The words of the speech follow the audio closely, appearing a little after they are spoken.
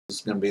This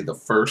is going to be the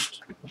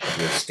first of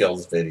your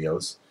skills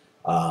videos.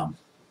 I'm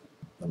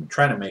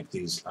trying to make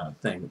these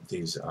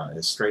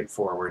as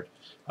straightforward,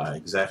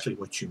 exactly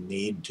what you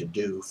need to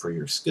do for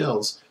your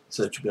skills,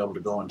 so that you'll be able to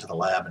go into the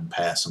lab and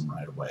pass them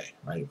right away,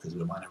 right? Because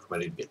we want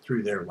everybody to get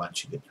through there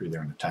once you get through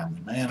there in a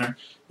timely manner,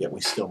 yet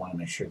we still want to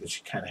make sure that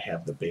you kind of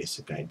have the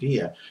basic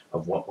idea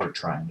of what we're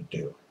trying to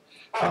do.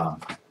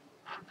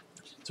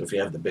 So if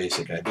you have the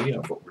basic idea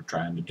of what we're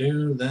trying to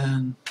do,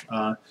 then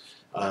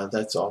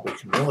that's all we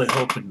can really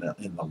hope in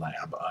the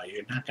lab.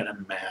 You're not going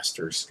to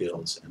master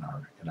skills in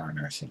our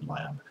nursing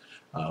lab.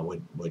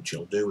 What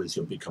you'll do is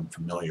you'll become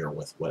familiar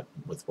with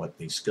what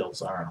these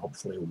skills are, and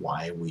hopefully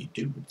why we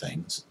do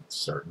things in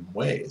certain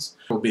ways.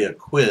 There will be a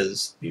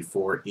quiz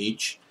before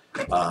each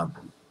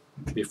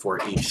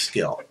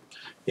skill.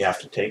 You have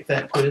to take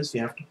that quiz.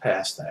 You have to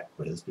pass that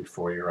quiz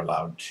before you're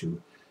allowed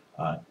to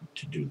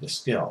do the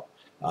skill.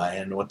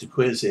 And what the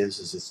quiz is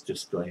it's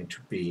just going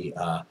to be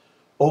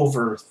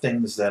over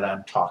things that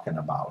I'm talking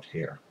about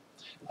here,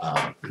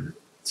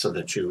 so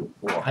that you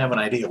will have an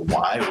idea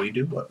why we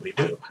do what we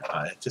do.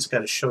 Just got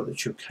to show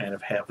that you kind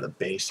of have the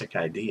basic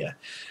idea.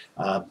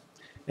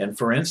 And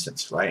for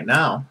instance, right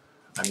now,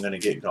 I'm going to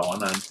get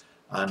going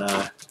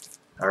on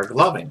our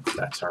gloving.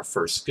 That's our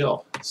first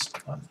skill. It's,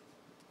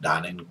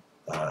 donning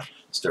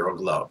sterile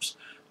gloves.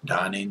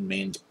 Donning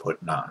means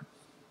putting on.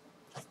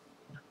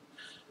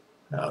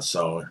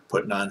 So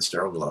putting on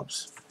sterile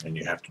gloves, and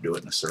you have to do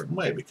it in a certain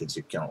way because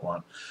you don't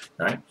want,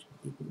 right?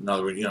 In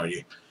other words,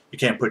 you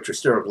can't put your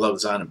sterile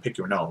gloves on and pick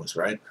your nose,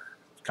 right?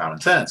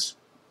 Common sense.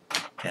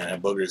 Can't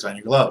have boogers on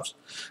your gloves.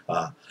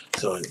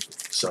 So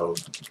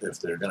if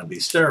they're going to be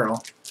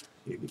sterile,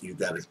 you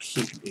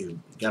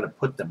got to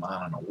put them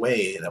on in a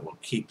way that will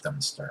keep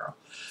them sterile.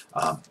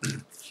 But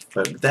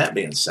with that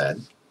being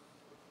said,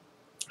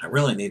 I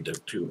really need to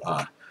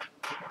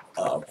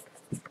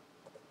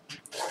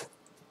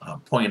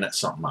point at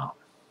something out.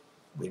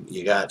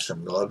 You got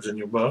some gloves in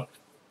your book,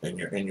 in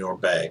your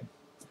bag.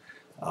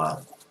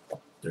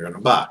 They're in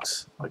a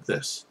box like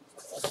this.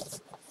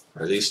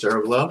 Are these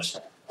sterile gloves?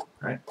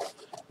 Right.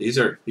 These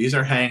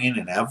are hanging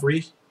in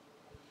every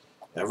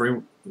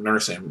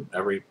nursing,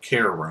 every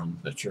care room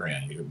that you're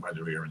in.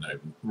 Whether you're in the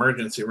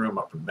emergency room,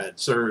 up in med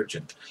surg,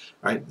 and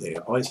right, they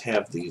always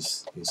have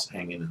these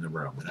hanging in the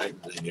room. Right?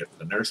 If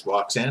the nurse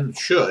walks in,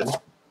 should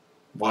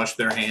wash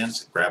their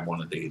hands, grab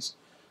one of these.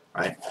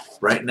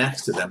 Right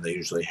next to them, they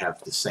usually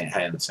have the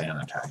hand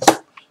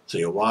sanitizer. So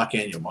you'll walk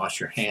in, you'll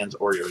wash your hands,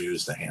 or you'll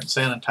use the hand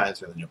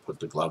sanitizer, then you'll put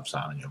the gloves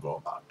on, and you'll go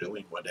about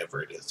doing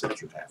whatever it is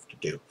that you have to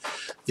do.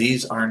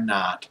 These are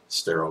not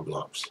sterile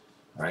gloves,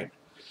 right?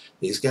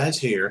 These guys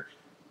here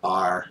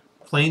are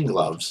plain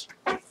gloves,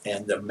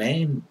 and their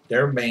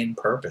main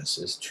purpose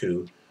is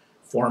to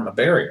form a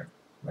barrier,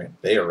 right?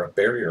 They are a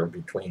barrier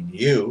between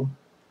you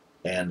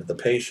and the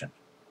patient.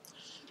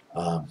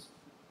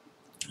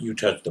 You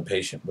touch the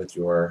patient with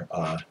your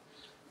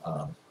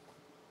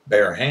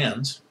bare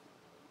hands,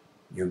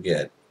 you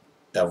get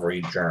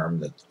every germ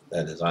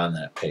that is on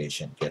that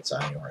patient gets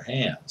on your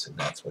hands, and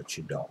that's what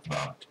you don't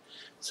want.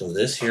 So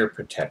this here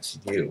protects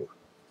you,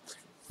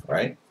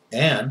 right?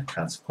 And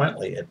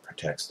consequently, it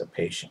protects the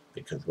patient,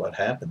 because what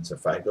happens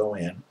if I go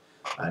in,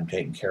 I'm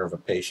taking care of a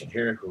patient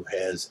here who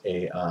has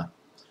a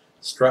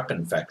strep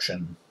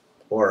infection,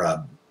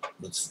 or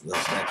let's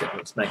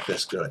make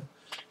this good.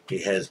 He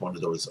has one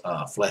of those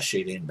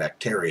flesh-eating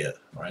bacteria,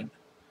 right?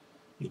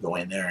 You go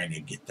in there and you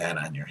get that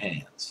on your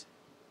hands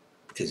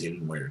because you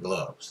didn't wear your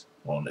gloves.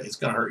 Well, it's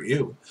going to hurt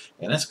you,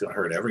 and it's going to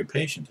hurt every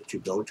patient that you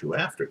go to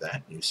after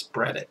that. You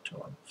spread it to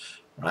them,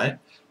 right?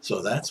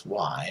 So that's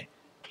why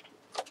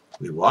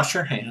we wash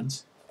our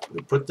hands,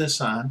 we put this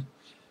on,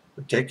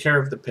 we take care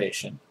of the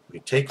patient, we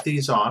take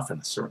these off in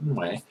a certain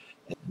way,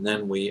 and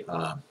then we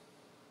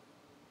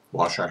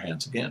wash our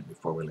hands again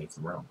before we leave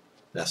the room.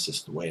 That's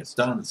just the way it's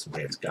done. It's the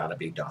way it's got to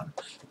be done.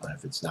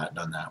 If it's not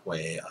done that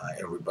way,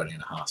 everybody in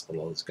the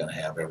hospital is going to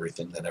have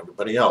everything that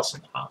everybody else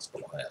in the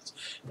hospital has,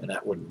 and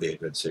that wouldn't be a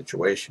good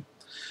situation.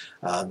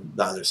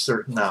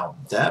 Now,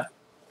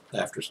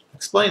 after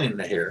explaining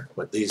to here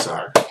what these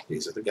are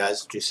the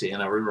guys that you see in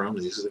every room.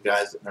 These are the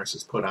guys that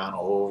nurses put on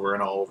over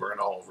and over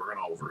and over and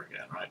over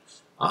again, right?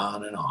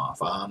 On and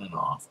off,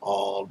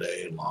 all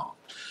day long.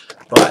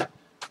 But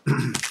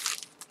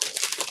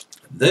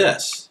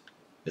this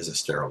is a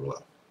sterile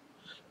glove.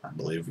 I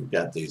believe you've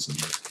got these in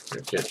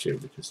your kit too,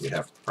 because you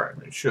have to,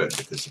 probably should,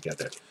 because you got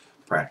to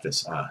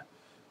practice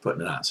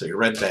putting it on. So your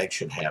red bag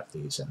should have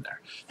these in there.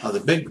 Now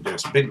there's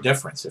a big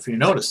difference. If you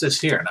notice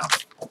this here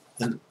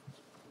now,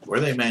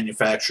 where they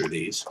manufacture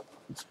these,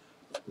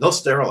 they'll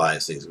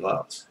sterilize these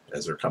gloves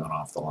as they're coming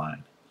off the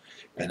line,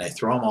 and they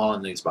throw them all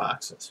in these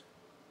boxes.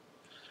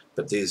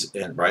 But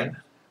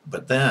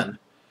But then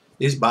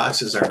these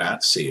boxes are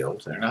not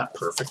sealed. They're not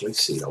perfectly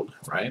sealed,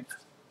 right?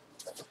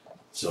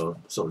 So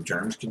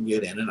germs can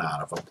get in and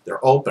out of them.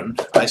 They're open.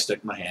 I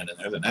stick my hand in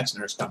there. The next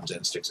nurse comes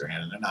in, sticks her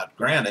hand in there. Now,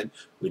 granted,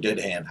 we did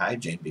hand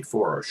hygiene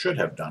before, or should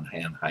have done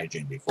hand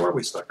hygiene before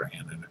we stuck our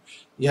hand in there.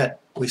 Yet,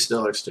 we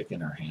still are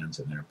sticking our hands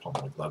in there,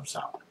 pulling the gloves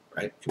out,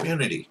 right?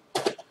 Community.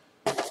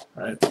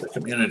 right? The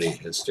community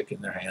is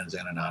sticking their hands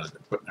in and out of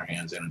it, putting their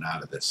hands in and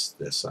out of this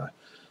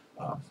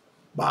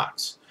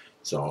box.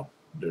 So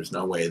there's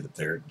no way that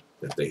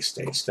they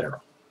stay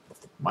sterile.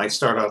 Might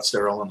start out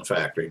sterile in the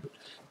factory, but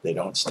they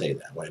don't stay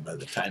that way. By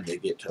the time they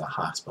get to the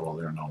hospital,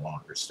 they're no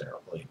longer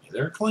sterile. Believe me,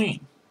 they're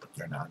clean, but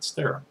they're not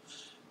sterile.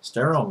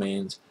 Sterile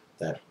means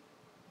that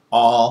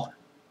all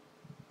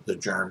the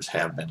germs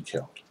have been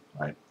killed,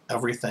 right?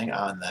 Everything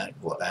on that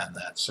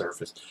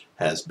surface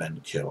has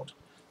been killed.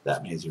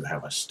 That means you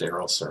have a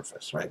sterile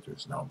surface, right?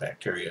 There's no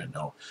bacteria,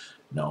 no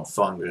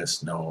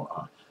fungus,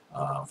 no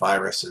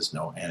viruses,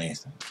 no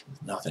anything.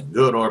 There's nothing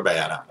good or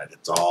bad on it.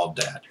 It's all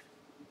dead.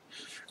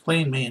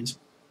 Clean means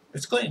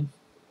it's clean.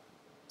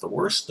 The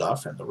worst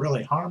stuff and the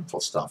really harmful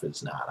stuff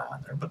is not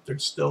on there, but there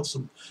still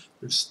can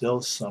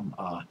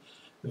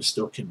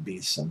be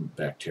some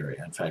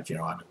bacteria. In fact, I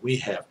mean,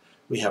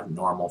 we have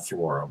normal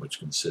flora, which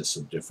consists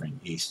of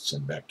different yeasts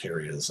and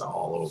bacteria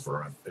all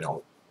over, and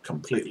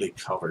completely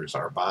covers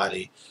our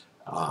body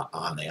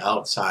on the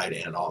outside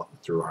and all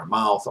through our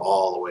mouth,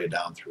 all the way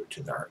down through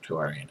to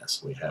our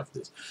anus. We have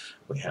this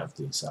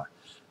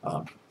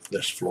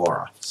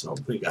flora, so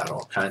we got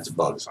all kinds of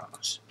bugs on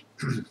us.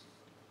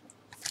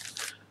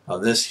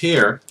 This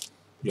here,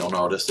 you'll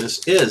notice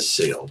this is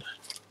sealed,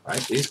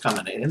 right? These come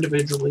in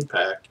individually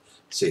packed,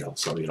 sealed,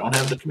 so you don't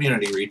have the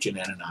community reaching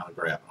in and out and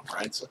grabbing them,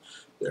 right? So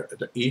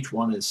each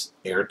one is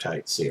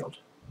airtight sealed.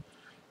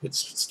 It's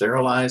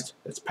sterilized,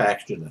 it's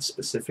packaged in a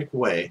specific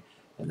way,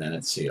 and then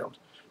it's sealed.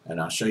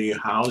 And I'll show you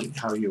how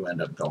you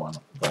end up going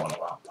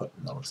about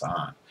putting those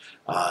on.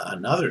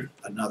 Another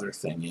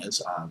thing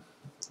is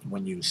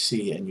when you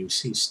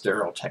see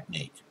sterile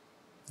technique.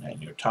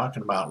 And you're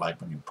talking about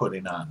like when you're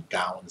putting on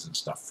gowns and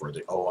stuff for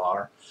the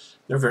OR,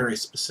 they're very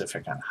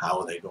specific on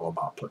how they go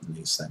about putting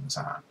these things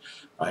on,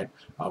 right?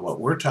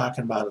 What we're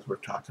talking about is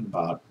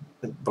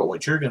but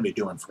what you're going to be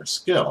doing for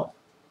skill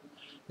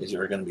is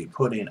you're going to be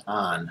putting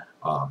on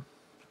a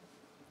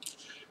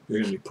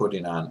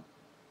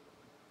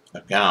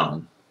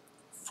gown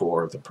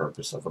for the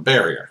purpose of a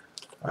barrier,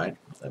 right?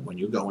 And when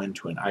you go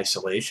into an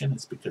isolation,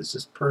 it's because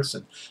this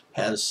person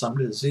has some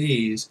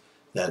disease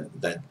that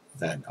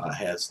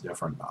has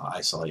different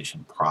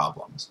isolation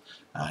problems,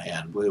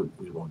 and we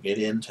will get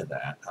into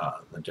that,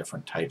 the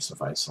different types of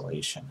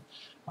isolation.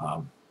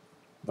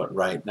 But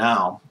right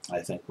now, I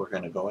think we're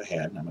going to go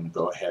ahead, and I'm going to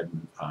go ahead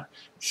and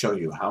show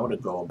you how to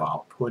go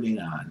about putting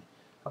on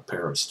a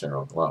pair of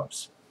sterile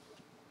gloves.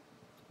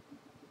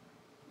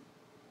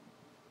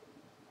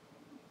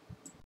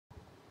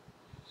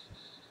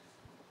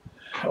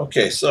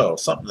 Okay, so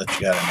something that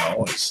you got to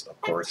know is,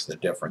 of course, the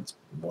difference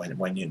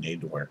when you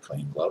need to wear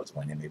clean gloves,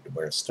 when you need to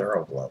wear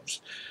sterile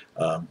gloves.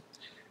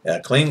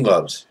 Clean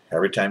gloves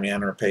every time you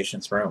enter a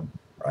patient's room,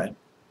 right?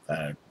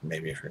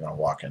 Maybe if you're going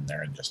to walk in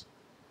there and just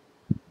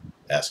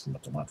ask them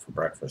what they want for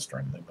breakfast or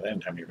anything, but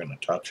anytime you're going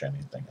to touch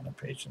anything in a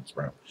patient's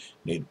room,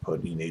 you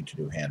need to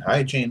do hand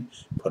hygiene,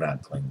 put on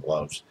clean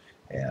gloves,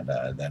 and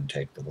then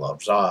take the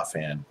gloves off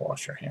and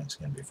wash your hands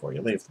again before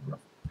you leave the room.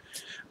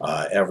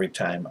 Every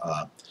time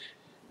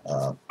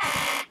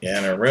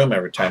in a room,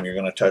 every time you're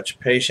going to touch a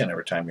patient,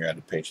 every time you're at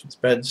a patient's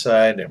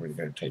bedside, every time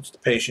you're going to touch the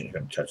patient, you're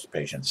going to touch the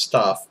patient's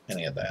stuff,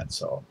 any of that.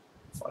 So,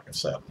 like I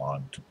said,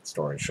 long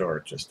story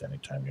short, just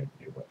anytime you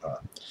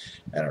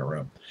in a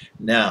room.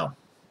 Now,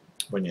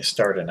 when you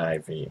start an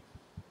IV, if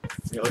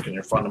you look in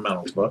your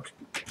fundamentals book,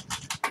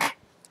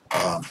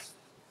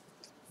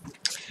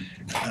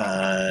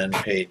 on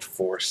page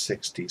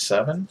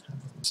 467,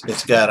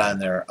 it's got on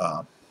there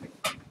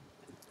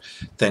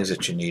things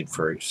that you need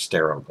for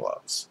sterile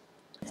gloves.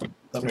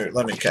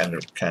 Let me kind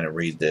of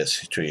read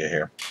this to you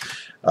here.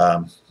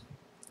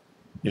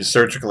 Use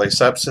surgical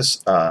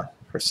asepsis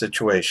for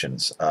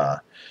situations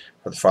for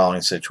the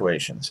following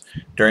situations: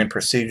 during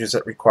procedures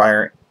that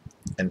require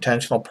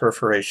intentional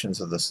perforations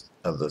of the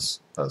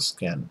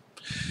skin.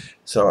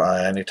 So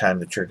anytime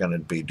that you're going to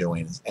be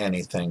doing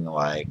anything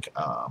like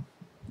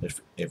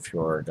if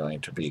you're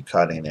going to be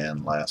cutting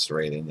and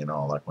lacerating,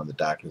 like when the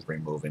doctor's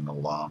removing a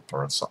lump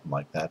or something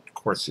like that, of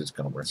course he's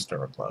going to wear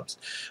sterile gloves.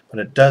 But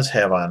it does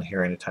have on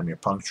here anytime you're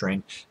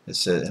puncturing,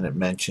 and it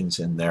mentions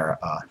in there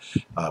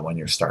when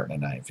you're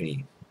starting an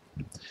IV.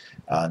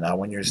 Now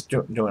when you're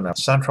doing a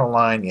central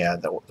line, yeah,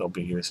 they'll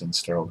be using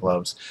sterile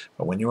gloves.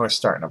 But when you are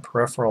starting a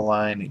peripheral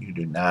line, you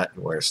do not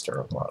wear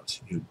sterile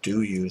gloves. You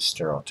do use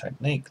sterile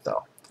technique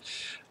though.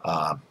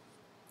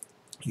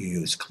 You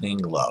use clean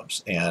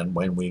gloves, and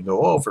when we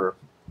go over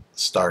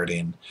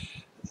starting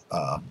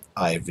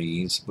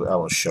IVs, I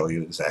will show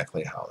you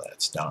exactly how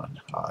that's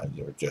done.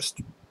 They're just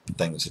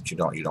things that you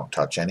don't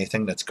touch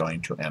anything that's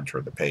going to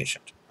enter the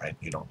patient, right?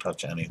 You don't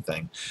touch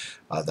anything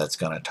that's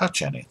going to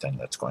touch anything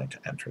that's going to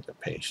enter the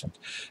patient.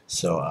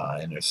 So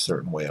and there's a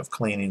certain way of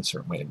cleaning,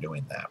 certain way of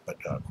doing that, but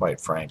quite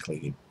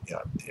frankly,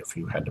 if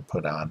you had to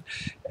put on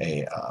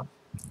a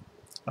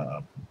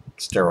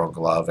sterile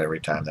glove every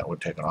time, that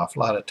would take an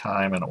awful lot of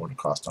time, and it would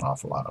cost an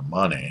awful lot of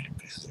money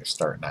because they're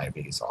starting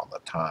IVs all the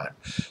time.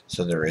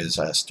 So there is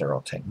a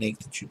sterile technique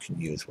that you can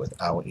use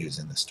without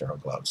using the sterile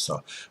gloves.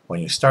 So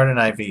when you start an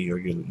IV,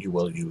 you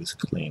will use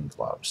clean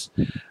gloves.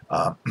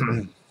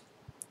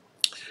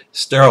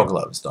 Sterile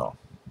gloves, though,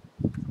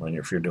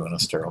 if you're doing a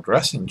sterile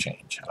dressing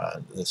change,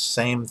 the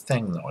same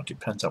thing, though. It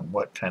depends on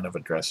what kind of a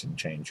dressing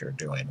change you're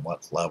doing,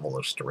 what level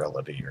of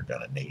sterility you're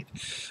going to need.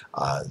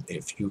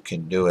 If you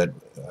can do it,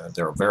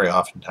 there are very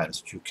often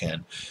times that you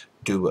can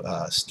do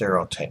a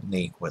sterile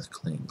technique with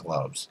clean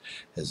gloves,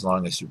 as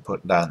long as you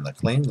put on the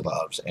clean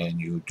gloves and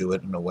you do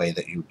it in a way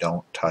that you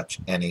don't touch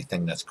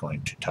anything that's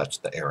going to touch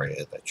the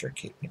area that you're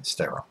keeping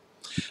sterile.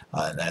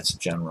 And that's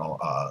general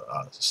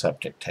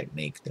septic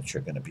technique that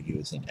you're going to be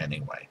using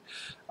anyway.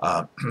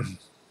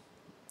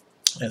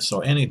 And so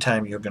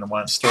anytime you're going to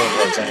want sterile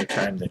gloves,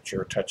 anytime that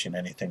you're touching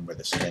anything where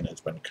the skin has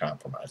been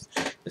compromised.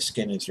 The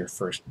skin is your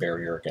first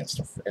barrier against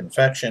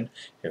infection.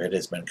 If it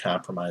has been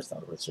compromised, in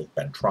other words, there's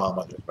been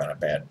trauma, there's been a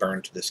bad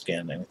burn to the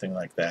skin, anything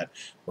like that,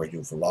 where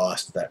you've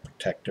lost that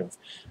protective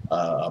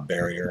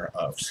barrier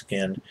of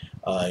skin,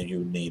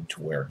 you need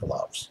to wear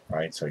gloves,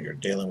 right? So you're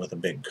dealing with a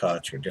big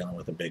cut, you're dealing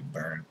with a big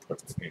burn,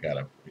 you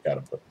gotta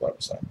put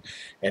gloves on.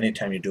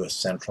 Anytime you do a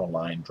central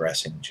line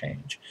dressing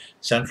change.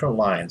 Central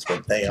lines,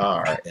 what they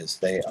are is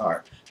they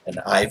are an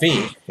IV.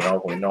 You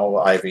know, we know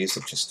IVs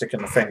that you stick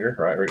in the finger,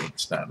 right? Or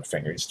it's not in the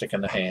finger, you stick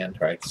in the hand,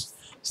 right?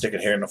 Stick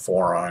it here in the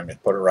forearm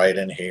and put it right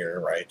in here,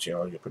 right? You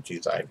know, you put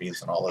these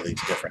IVs in all of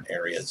these different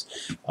areas.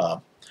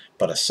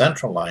 But a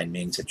central line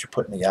means that you're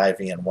putting the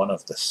IV in one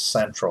of the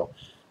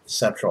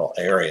central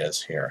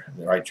areas here,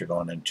 right? You're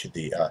going into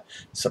the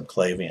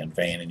subclavian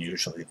vein, and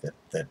usually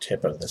the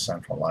tip of the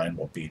central line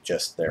will be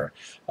just there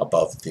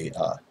above the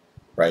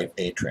right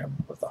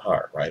atrium of the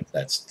heart, right?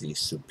 That's the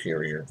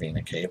superior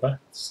vena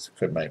cava.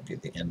 It might be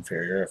the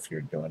inferior if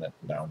you're doing it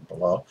down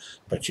below,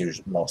 but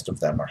usually most of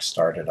them are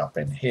started up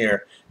in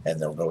here, and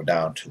they'll go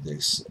down to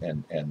this,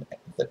 and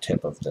the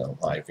tip of the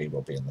IV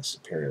will be in the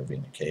superior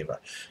vena cava.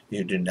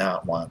 You do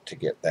not want to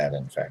get that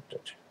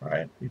infected,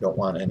 right? You don't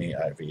want any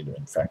IV to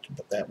infect it,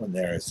 but that one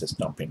there is just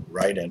dumping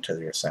right into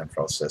your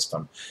central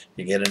system.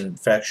 You get an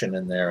infection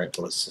in there, it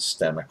goes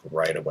systemic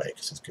right away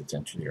because it gets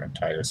into your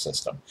entire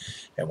system.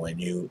 And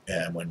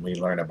when we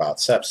learn about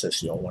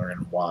sepsis, you'll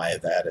learn why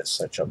that is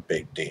such a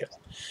big deal.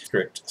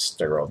 Strict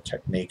sterile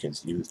technique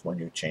is used when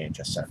you change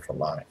a central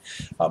line.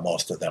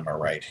 Most of them are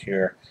right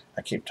here.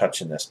 I keep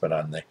touching this, but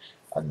on the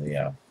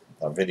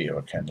video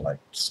it kind of like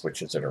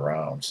switches it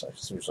around, so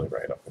it's usually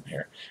right up in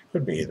here.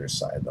 Could be either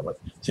side though.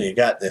 So you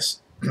got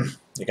this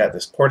you got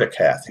this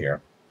portacath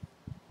here.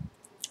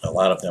 A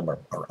lot of them are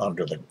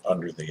under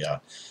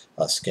the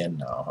skin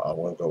now.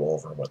 We'll go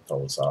over what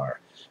those are,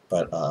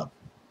 but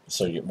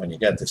so when you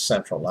get this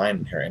central line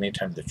in here,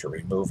 anytime that you're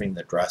removing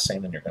the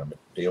dressing and you're going to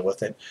deal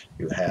with it,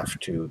 you have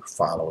to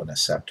follow an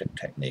aseptic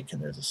technique,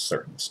 and there's a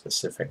certain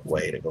specific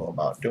way to go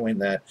about doing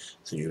that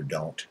so you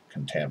don't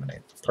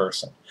contaminate the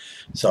person.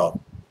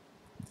 So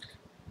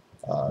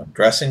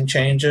dressing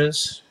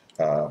changes,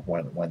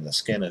 when the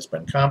skin has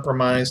been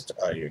compromised,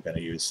 you're going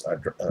to use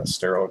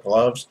sterile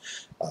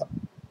gloves.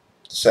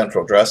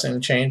 Central dressing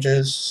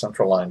changes,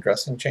 central line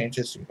dressing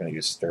changes, you're going to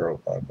use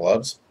sterile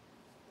gloves.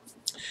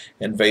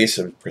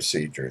 Invasive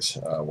procedures,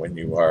 when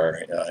you are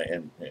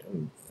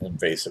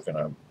invasive in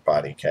a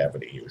body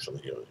cavity,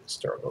 usually you'll use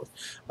sterile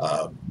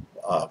gloves.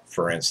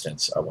 For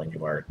instance, when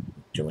you are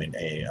doing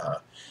a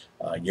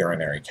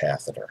urinary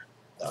catheter,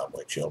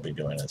 which you'll be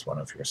doing as one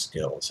of your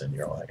skills, and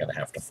you're going to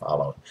have to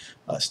follow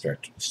a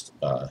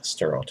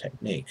sterile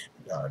technique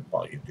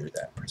while you do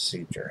that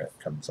procedure. It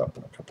comes up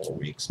in a couple of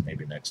weeks,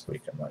 maybe next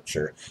week, I'm not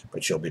sure,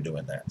 but you'll be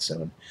doing that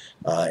soon.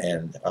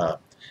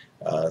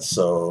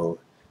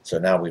 So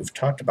now we've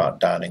talked about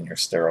donning your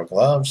sterile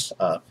gloves,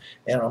 and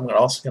I'm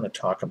also going to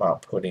talk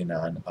about putting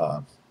on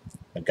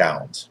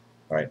gowns,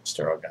 right?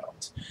 Sterile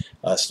gowns,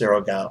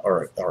 sterile gown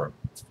or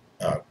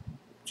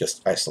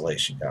just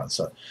isolation gowns.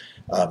 So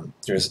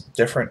there's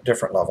different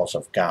levels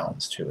of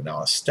gowns too.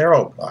 Now a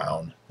sterile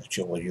gown that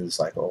you will use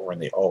like over in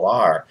the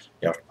OR,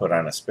 you have to put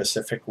on a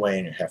specific way,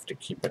 and you have to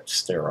keep it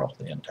sterile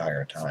the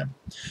entire time.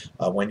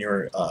 When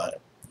you're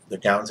the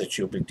gowns that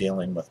you'll be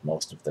dealing with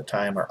most of the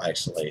time are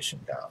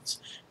isolation gowns.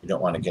 You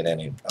don't want to get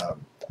any,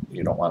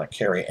 you don't want to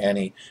carry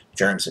any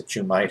germs that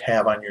you might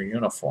have on your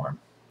uniform.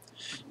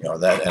 You know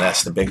that, and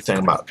that's the big thing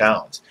about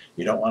gowns.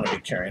 You don't want to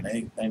be carrying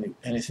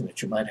anything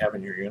that you might have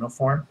in your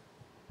uniform.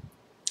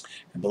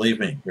 And believe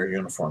me, your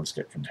uniforms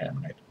get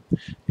contaminated.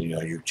 You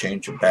know, you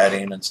change your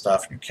bedding and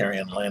stuff, and you're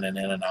carrying linen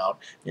in and out.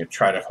 You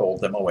try to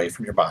hold them away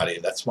from your body.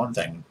 That's one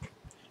thing.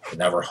 You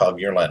never hug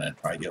your linen,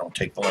 right? You don't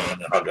take the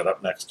linen and hug it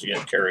up next to you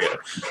and carry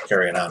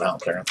it on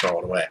out there and throw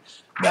it away.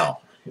 No,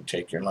 you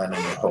take your linen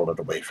and you hold it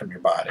away from your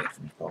body,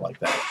 and you go like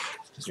that,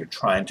 because you're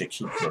trying to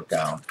keep your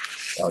gown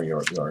or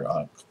your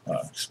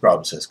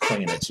scrubs as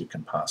clean as you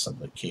can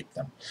possibly keep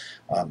them.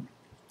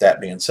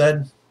 That being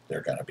said,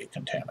 they're going to be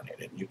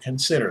contaminated. You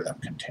consider them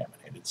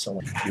contaminated.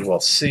 So you will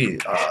see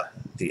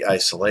the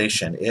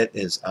isolation. It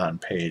is on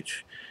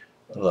page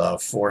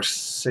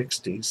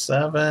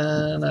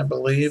 467, I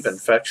believe,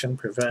 infection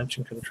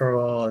prevention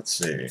control. Let's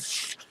see.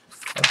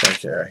 I think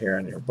here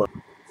in your book.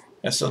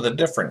 And so the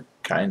different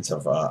kinds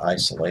of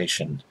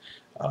isolation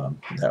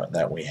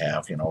that we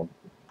have,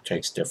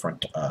 takes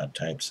different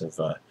types of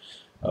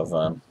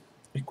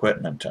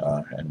equipment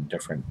and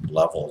different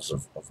levels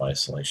of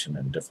isolation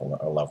and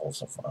different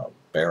levels of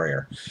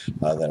barrier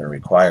that are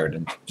required,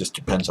 and just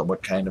depends on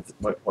what kind of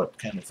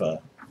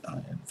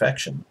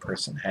infection the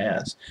person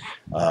has.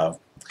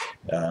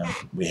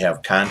 We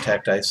have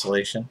contact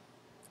isolation,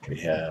 we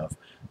have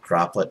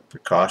droplet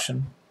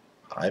precaution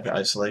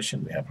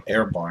isolation, we have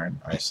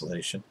airborne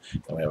isolation,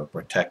 and we have a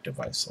protective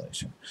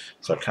isolation.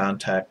 So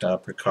contact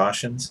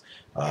precautions,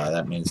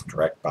 that means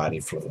direct body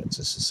fluids.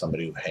 This is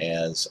somebody who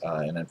has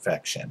an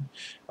infection.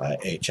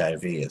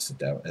 HIV is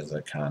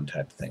a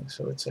contact thing,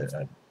 so it's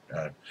and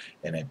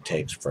it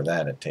takes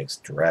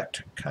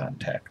direct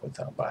contact with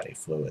body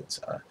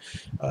fluids.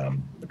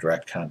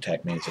 Direct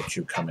contact means that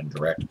you come in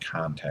direct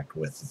contact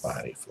with the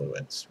body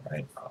fluids,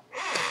 right?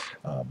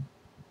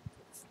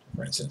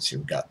 For instance,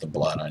 you've got the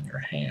blood on your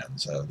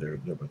hands. There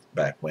was,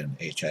 back when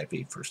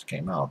HIV first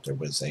came out, there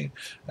was a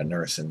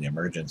nurse in the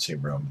emergency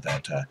room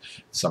that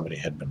somebody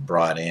had been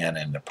brought in,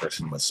 and the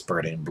person was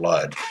spurting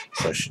blood.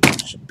 So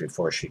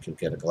before she could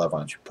get a glove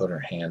on, she put her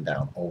hand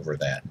down over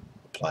that,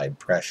 applied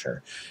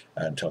pressure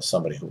until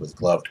somebody who was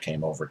gloved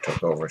came over,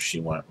 took over.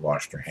 She went,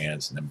 washed her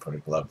hands, and then put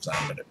her gloves on,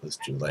 but it was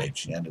too late.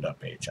 She ended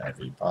up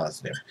HIV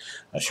positive.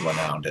 She went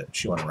around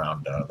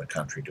the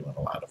country doing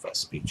a lot of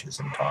speeches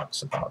and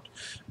talks about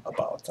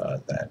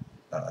that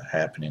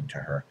happening to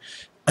her.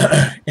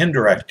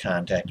 Indirect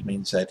contact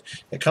means that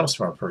it comes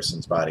from a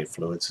person's body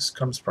fluids. This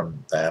comes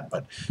from that,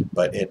 but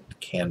it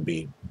can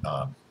be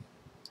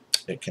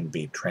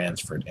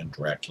transferred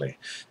indirectly.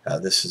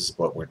 This is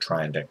what we're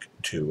trying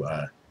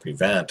to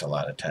prevent a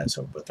lot of times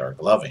with our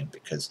gloving,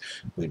 because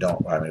we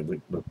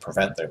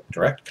prevent the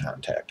direct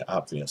contact,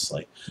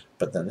 obviously,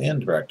 but then the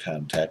indirect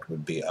contact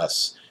would be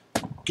us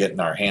getting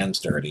our hands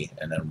dirty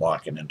and then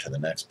walking into the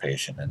next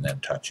patient and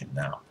then touching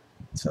them.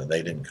 So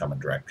they didn't come in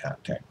direct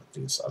contact with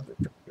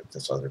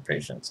this other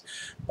patient's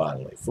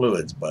bodily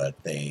fluids,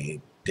 but they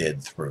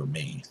did through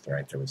me,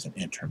 right? There was an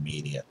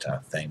intermediate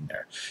thing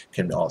there.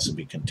 Can also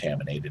be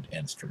contaminated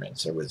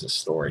instruments. There was a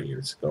story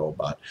years ago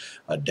about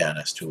a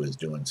dentist who was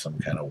doing some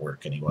kind of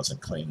work, and he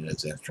wasn't cleaning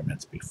his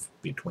instruments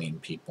between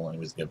people, and he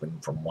was given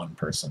from one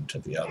person to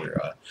the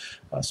other,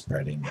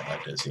 spreading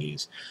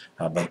disease.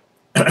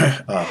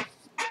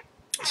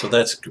 So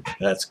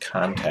that's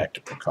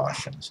contact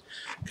precautions.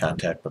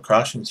 Contact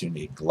precautions, you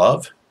need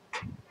gloves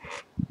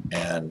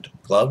and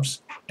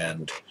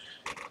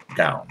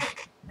gown,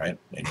 right?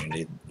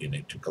 And you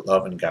need to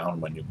glove and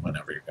gown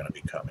whenever you're going to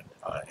be coming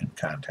in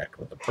contact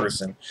with a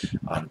person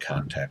on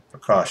contact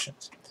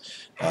precautions.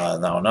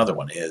 Now another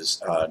one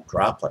is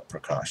droplet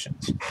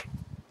precautions.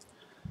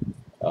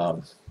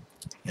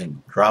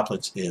 And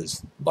droplets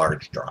is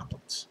large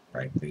droplets,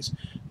 right? These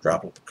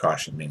droplet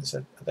precaution means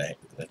that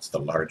that's the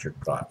larger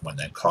drop when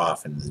they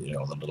cough, and the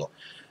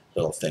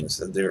little things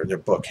that their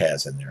book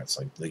has in there. It's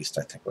like, at least,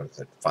 I think, what is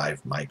it,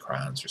 5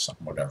 microns or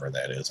something, whatever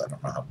that is. I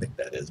don't know how big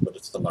that is, but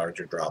it's the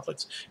larger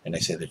droplets, and they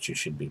say that you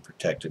should be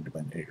protected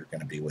when you're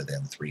going to be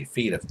within 3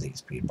 feet of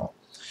these people.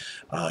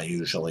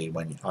 Usually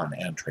when on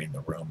entering the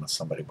room with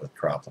somebody with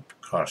droplet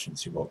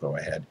precautions, you will go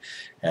ahead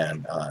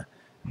and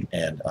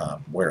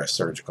wear a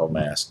surgical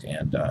mask,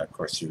 and of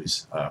course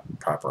use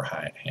proper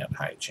hand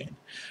hygiene.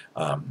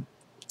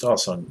 It's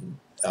also,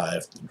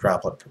 if the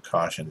droplet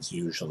precautions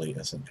usually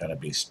isn't going to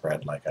be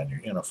spread like on your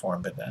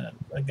uniform, but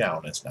a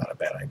gown is not a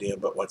bad idea.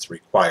 But what's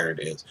required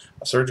is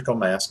a surgical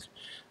mask,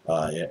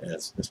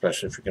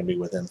 especially if you're going to be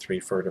within 3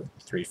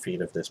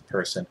 feet of this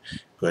person.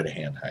 Good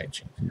hand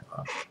hygiene.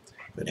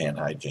 Good hand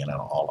hygiene on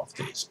all of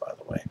these, by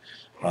the way.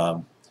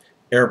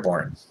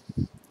 Airborne.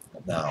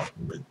 Now,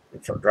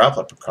 for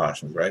droplet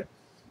precautions, right?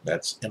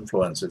 That's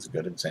influenza is a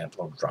good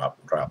example of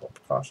droplet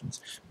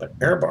precautions. But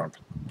airborne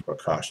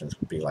precautions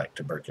would be like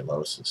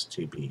tuberculosis,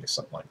 TB, or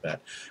something like that.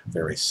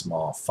 Very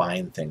small,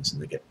 fine things,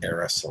 and they get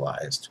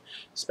aerosolized,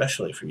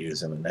 especially if you're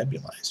using a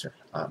nebulizer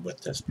with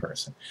this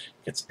person.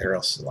 It gets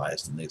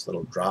aerosolized, and these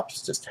little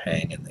drops just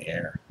hang in the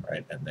air,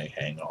 right? And they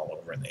hang all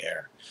over in the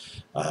air.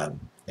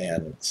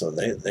 And so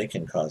they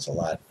can cause a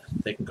lot.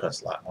 They can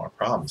cause a lot more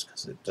problems,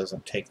 because it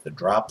doesn't take the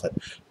droplet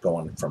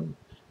going from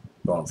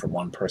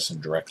one person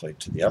directly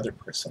to the other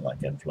person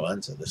like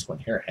influenza. This one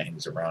here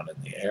hangs around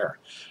in the air,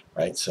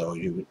 right? So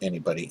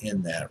anybody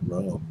in that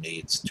room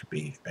needs to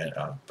be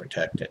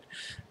protected.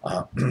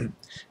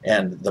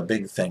 And the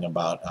big thing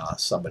about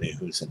somebody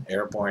who's an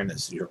airborne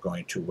is you're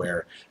going to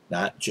wear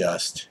not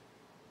just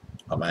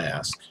a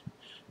mask.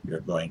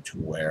 You're going to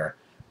wear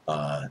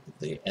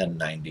the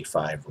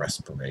N95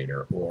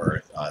 respirator,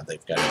 or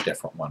they've got a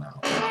different one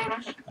out,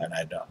 and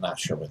I'm not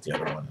sure what the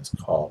other one is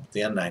called. The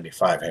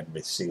N95 had to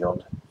be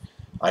sealed.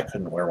 I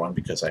couldn't wear one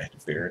because I had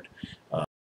a beard.